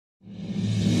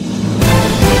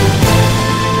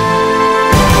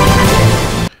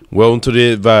Welcome to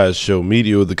the Advice Show,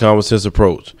 media with the common sense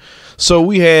approach. So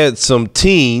we had some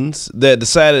teens that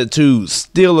decided to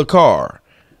steal a car.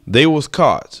 They was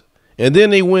caught, and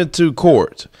then they went to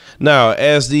court. Now,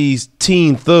 as these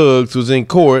teen thugs was in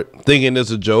court, thinking it's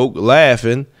a joke,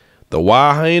 laughing, the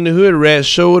Why in the Hood rats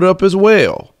showed up as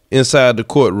well inside the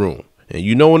courtroom. And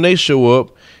you know when they show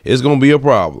up, it's going to be a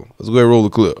problem. Let's go ahead and roll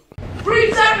the clip.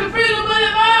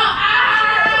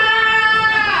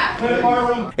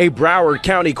 A Broward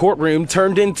County courtroom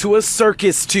turned into a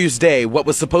circus Tuesday. What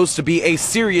was supposed to be a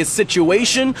serious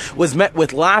situation was met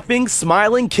with laughing,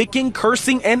 smiling, kicking,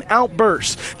 cursing, and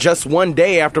outbursts. Just one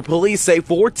day after police say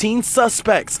 14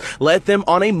 suspects led them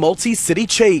on a multi-city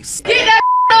chase. Get that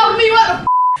off me, what the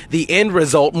The end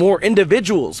result, more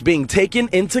individuals being taken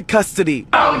into custody.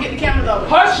 Oh, get the cameras over.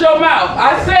 Hush your mouth,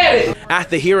 I said it. At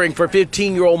the hearing for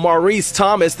 15-year-old Maurice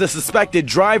Thomas, the suspected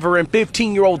driver, and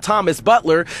 15-year-old Thomas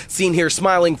Butler, seen here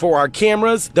smiling for our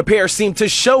cameras, the pair seemed to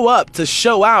show up to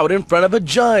show out in front of a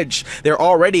judge. They're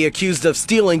already accused of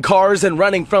stealing cars and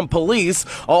running from police.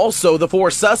 Also, the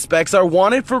four suspects are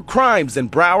wanted for crimes in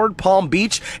Broward, Palm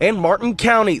Beach, and Martin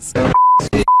counties.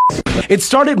 It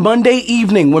started Monday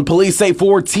evening when police say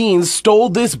 4 teens stole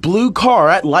this blue car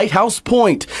at Lighthouse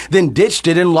Point, then ditched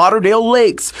it in Lauderdale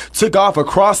Lakes, took off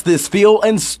across this field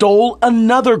and stole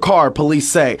another car,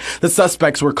 police say. The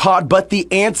suspects were caught, but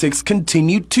the antics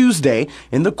continued Tuesday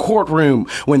in the courtroom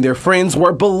when their friends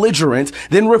were belligerent,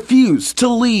 then refused to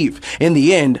leave. In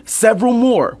the end, several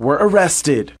more were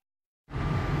arrested.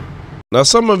 Now,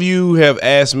 some of you have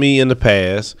asked me in the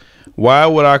past, why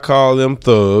would I call them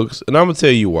thugs? And I'm going to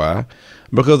tell you why.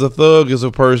 Because a thug is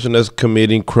a person that's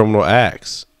committing criminal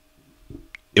acts.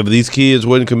 If these kids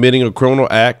weren't committing a criminal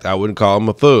act, I wouldn't call them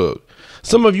a thug.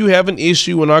 Some of you have an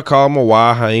issue when I call them a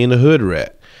why hyena hood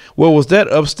rat. Well, was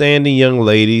that upstanding young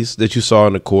ladies that you saw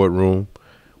in the courtroom?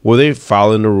 Were they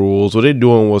following the rules? Were they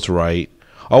doing what's right?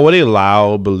 Or were they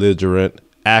loud, belligerent,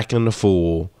 acting the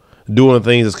fool, doing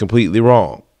things that's completely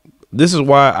wrong? This is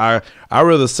why I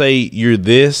rather say you're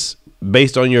this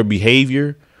based on your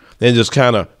behavior than just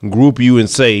kind of group you and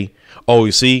say, oh,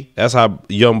 you see, that's how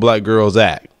young black girls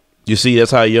act. You see, that's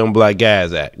how young black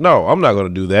guys act. No, I'm not going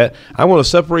to do that. I want to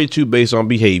separate you based on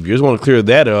behavior. I just want to clear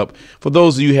that up for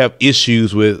those of you who have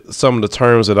issues with some of the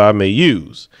terms that I may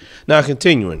use. Now,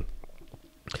 continuing,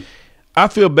 I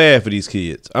feel bad for these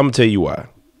kids. I'm going to tell you why.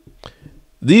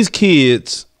 These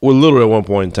kids were little at one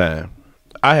point in time.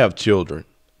 I have children.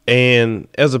 And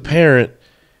as a parent,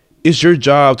 it's your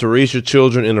job to raise your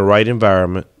children in the right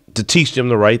environment, to teach them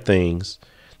the right things,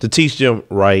 to teach them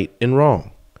right and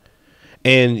wrong.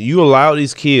 And you allow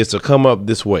these kids to come up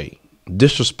this way,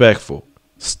 disrespectful,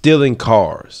 stealing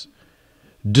cars,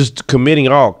 just committing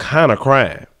all kind of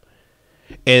crime,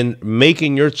 and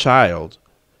making your child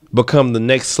become the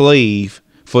next slave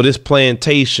for this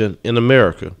plantation in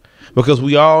America. Because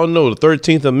we all know the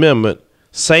 13th Amendment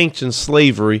sanctions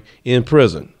slavery in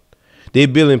prison. They're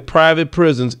building private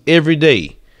prisons every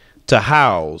day to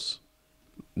house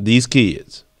these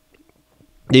kids.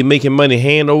 They're making money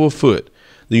hand over foot.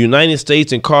 The United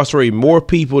States incarcerates more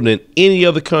people than any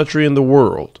other country in the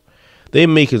world. They're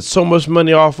making so much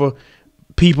money off of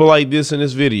people like this in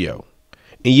this video.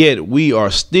 And yet we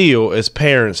are still, as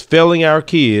parents, failing our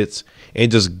kids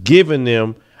and just giving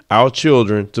them our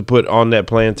children to put on that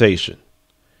plantation.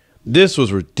 This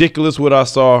was ridiculous what I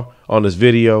saw on this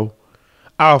video.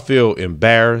 I'll feel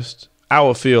embarrassed. I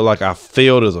would feel like I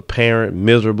failed as a parent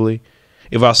miserably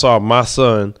if I saw my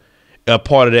son a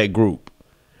part of that group.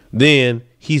 Then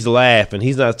he's laughing.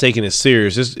 He's not taking it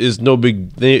serious. It's no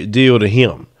big deal to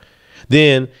him.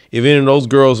 Then if any of those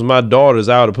girls and my daughters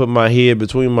out to put my head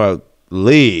between my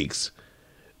legs,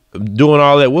 doing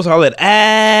all that. What's all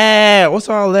that? What's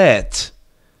all that?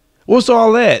 What's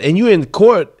all that? And you in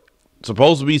court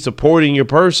supposed to be supporting your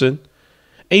person,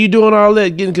 and you doing all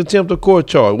that, getting contempt of court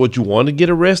charge. What, you want to get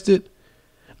arrested?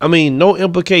 I mean, no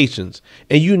implications.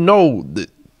 And you know the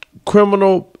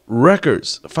criminal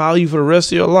records follow you for the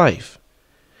rest of your life.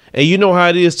 And you know how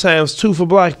it is ×2 for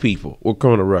black people with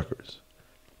criminal records.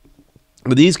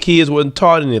 But these kids wasn't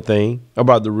taught anything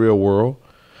about the real world,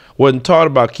 wasn't taught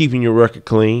about keeping your record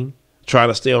clean, trying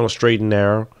to stay on a straight and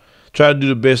narrow, try to do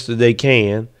the best that they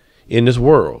can in this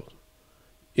world.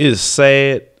 It is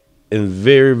sad and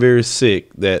very, very sick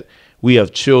that we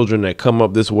have children that come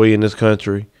up this way in this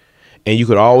country, and you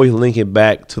could always link it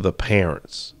back to the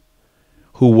parents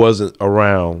who wasn't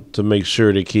around to make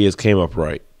sure the kids came up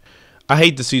right. I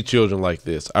hate to see children like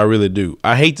this. I really do.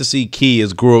 I hate to see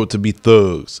kids grow up to be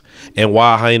thugs and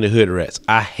wild hyena hood rats.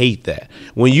 I hate that.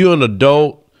 When you're an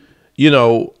adult, you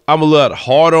know, I'm a lot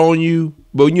hard on you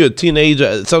But when you're a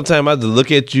teenager, sometimes I have to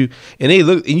look at you and they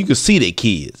look, and you can see their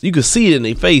kids. You can see it in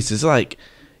their faces. Like,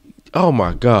 oh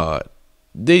my God,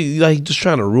 they like just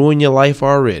trying to ruin your life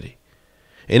already.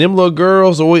 And them little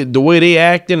girls, the way they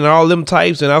acting and all them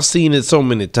types, and I've seen it so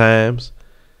many times.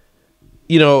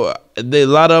 You know, a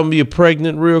lot of them get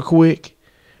pregnant real quick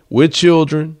with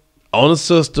children on the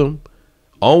system,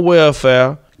 on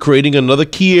welfare, creating another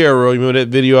Kiara. You remember that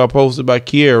video I posted about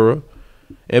Kiara?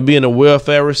 And being a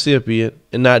welfare recipient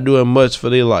and not doing much for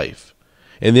their life.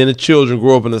 And then the children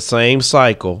grow up in the same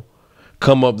cycle,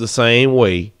 come up the same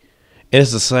way, and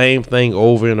it's the same thing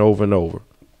over and over and over.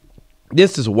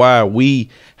 This is why we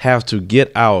have to get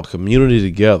our community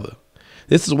together.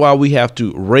 This is why we have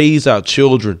to raise our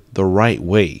children the right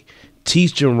way.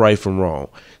 Teach them right from wrong.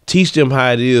 Teach them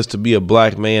how it is to be a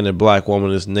black man and black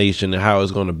woman in this nation and how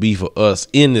it's going to be for us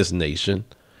in this nation.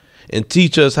 And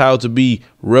teach us how to be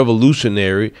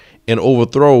revolutionary and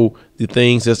overthrow the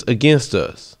things that's against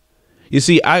us. You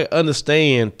see, I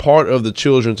understand part of the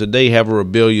children today have a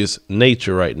rebellious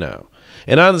nature right now.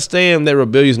 And I understand that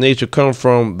rebellious nature comes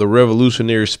from the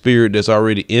revolutionary spirit that's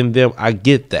already in them. I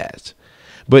get that.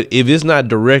 But if it's not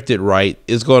directed right,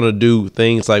 it's going to do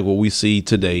things like what we see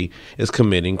today is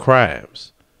committing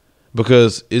crimes.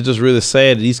 Because it's just really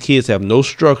sad that these kids have no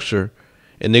structure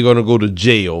and they're going to go to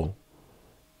jail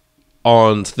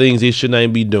on things they should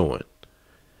not be doing.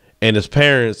 And as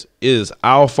parents, it is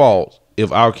our fault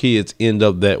if our kids end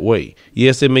up that way.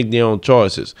 Yes, they make their own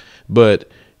choices, but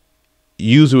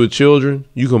usually with children,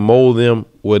 you can mold them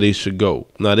where they should go.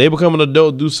 Now, they become an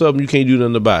adult, do something, you can't do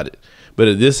nothing about it. But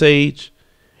at this age,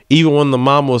 even when the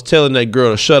mama was telling that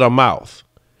girl to shut her mouth,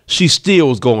 she still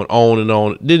was going on and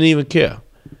on, didn't even care.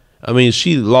 I mean,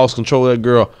 she lost control of that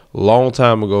girl a long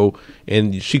time ago,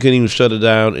 and she couldn't even shut her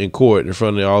down in court in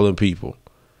front of all them people.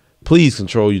 Please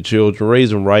control your children, raise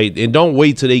them right, and don't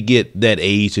wait till they get that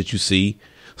age that you see.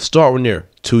 Start when they're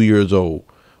 2 years old,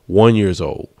 1 year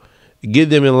old.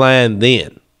 Get them in line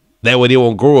then. That way they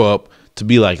won't grow up to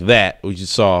be like that, which you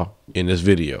saw in this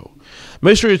video.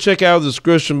 Make sure you check out the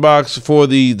description box for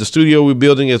the studio we're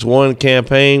building. It's one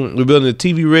campaign. We're building a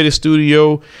TV-ready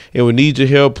studio, and we need your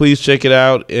help. Please check it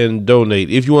out and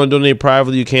donate. If you want to donate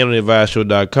privately, you can on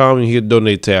adviseshow.com. You hit the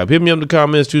donate tab. Hit me up in the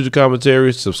comments, choose your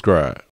commentary, subscribe.